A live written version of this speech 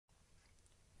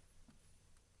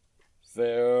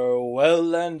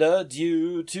Farewell and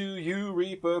adieu to you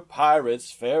Reaper pirates,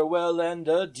 farewell and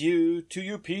adieu to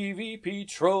you PvP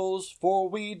trolls, for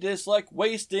we dislike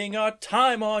wasting our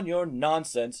time on your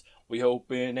nonsense. We hope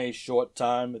in a short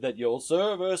time that you'll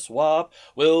server swap.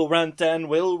 We'll rant and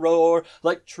we'll roar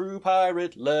like true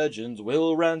pirate legends.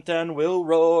 We'll rant and we'll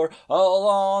roar all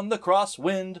on the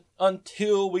crosswind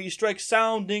until we strike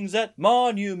soundings at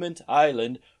Monument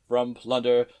Island. From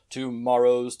plunder to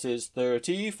morrows 'tis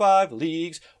 35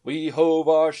 leagues. We hove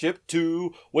our ship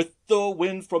to, with the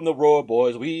wind from the roar,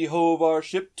 boys. We hove our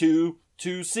ship to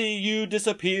see you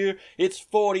disappear. It's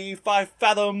 45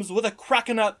 fathoms with a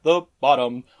kraken at the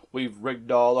bottom. We've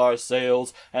rigged all our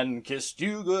sails and kissed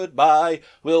you goodbye.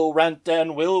 We'll rant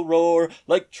and we'll roar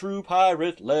like true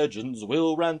pirate legends.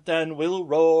 We'll rant and we'll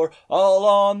roar all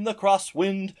on the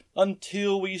crosswind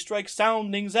until we strike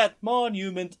soundings at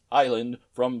Monument Island.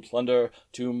 From plunder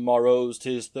to morrows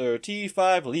 'tis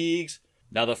 35 leagues.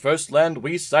 Now the first land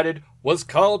we sighted was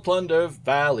called Plunder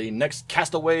Valley. Next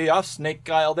castaway off Snake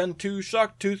Isle, then to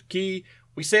Sharktooth Key.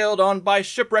 We sailed on by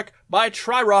shipwreck, by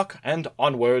Tri-Rock, and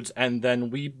onwards, and then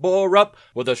we bore up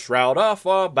with a shroud off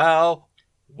our bow.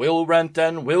 We'll rant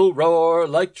and we'll roar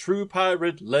like true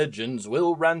pirate legends.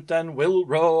 We'll rant and we'll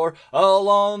roar all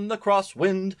on the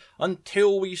crosswind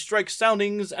until we strike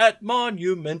soundings at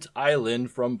Monument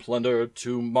Island. From plunder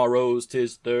to morrows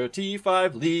 'tis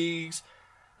 35 leagues.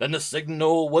 Then the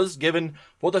signal was given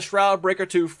for the shroud breaker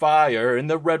to fire. In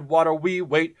the red water we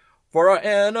wait for our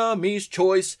enemy's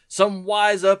choice. Some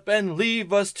wise up and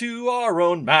leave us to our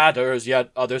own matters,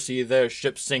 yet others see their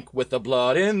ships sink with the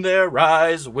blood in their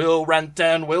eyes. We'll rant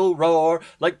and we'll roar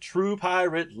like true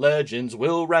pirate legends.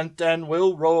 We'll rant and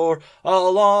we'll roar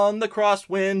all on the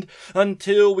crosswind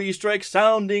until we strike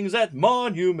soundings at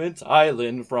Monument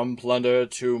Island. From plunder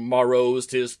to morrows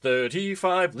 'tis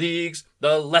 35 leagues.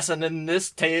 The lesson in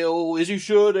this tale is you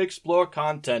should explore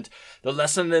content. The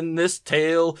lesson in this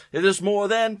tale is there's more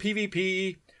than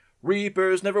PvP.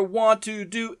 Reapers never want to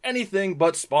do anything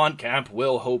but spawn camp.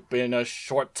 We'll hope in a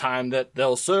short time that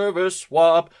they'll server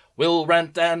swap. We'll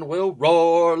rant and we'll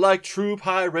roar like true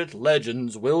pirate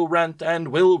legends. We'll rant and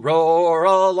we'll roar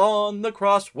all on the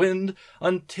crosswind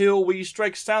until we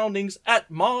strike soundings at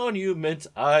Monument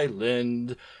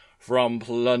Island. From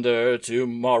plunder to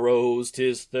morrows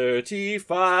 'tis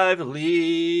 35 leagues.